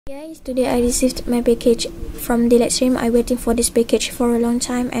Guys, today I received my package from Dealextreme. I waiting for this package for a long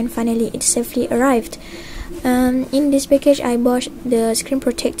time and finally it safely arrived. In this package I bought the screen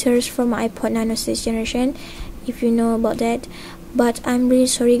protectors from my iPod Nano 6th generation, if you know about that. But I'm really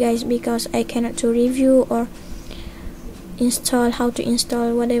sorry guys, because I cannot to review or install how to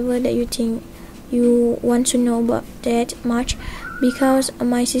install whatever that you think you want to know about that much, because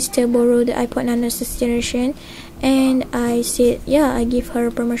my sister borrowed the iPod Nano 6th generation and I said yeah, I give her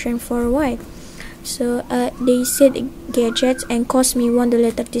permission for a while. So they said gadgets and cost me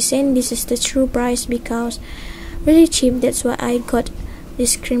 $1.30. This is the true price because really cheap. That's why I got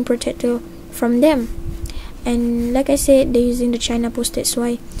this screen protector from them. And like I said, they're using the China post, that's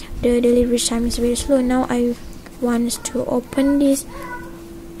why the delivery time is very slow. Now I want to open this.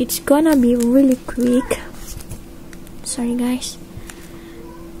 It's gonna be really quick. Sorry guys.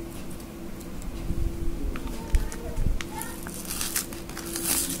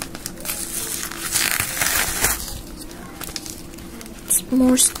 It's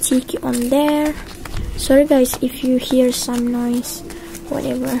more sticky on there. Sorry guys if you hear some noise,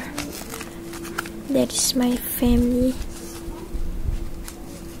 whatever. That is my family.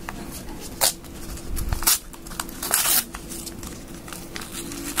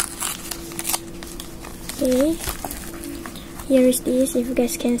 Okay, here is this. If you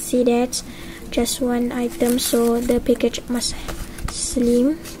guys can see that, just one item, so the package must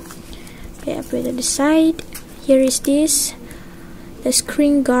slim. Okay, I put it aside. Here is this, the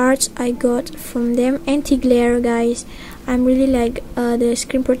screen guards I got from them, anti-glare guys. I'm really like the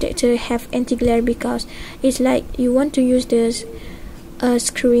screen protector have anti-glare, because it's like you want to use this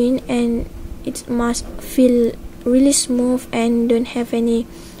screen and it must feel really smooth and don't have any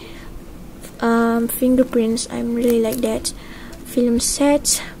fingerprints. I'm really like that. Film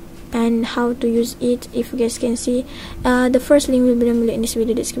set and how to use it, if you guys can see, the first link will be down below in this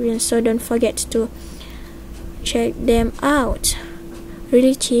video description, so don't forget to check them out.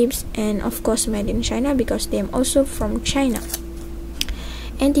 Really cheap and of course made in China, because they are also from China.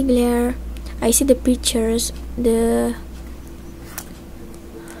 Anti-glare, I see the pictures, the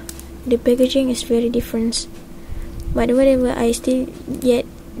packaging is very different, but whatever, I still get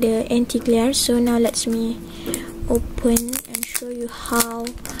the anti-glare. So now let me open and show you how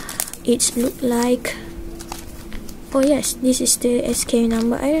it look like. Oh yes, this is the SKU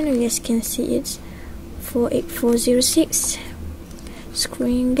number. I don't know if you guys can see it. 48406.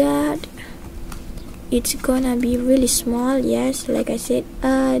 Screen guard. It's gonna be really small. Yes, like I said,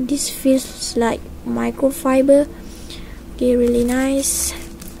 this feels like microfiber. Okay, really nice,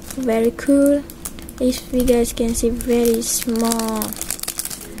 very cool. If you guys can see, very small,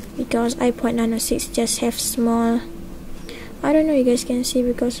 because iPod Nano 6 just have small. I don't know you guys can see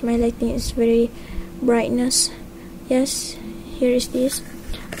because my lighting is very brightness. Yes, here is this.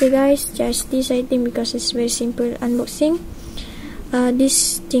 Okay guys, just this I think, because it's very simple unboxing.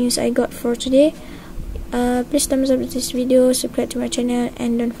 These things I got for today. Please thumbs up this video, subscribe to my channel,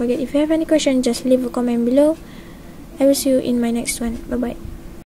 and don't forget, if you have any question, just leave a comment below. I will see you in my next one. Bye bye.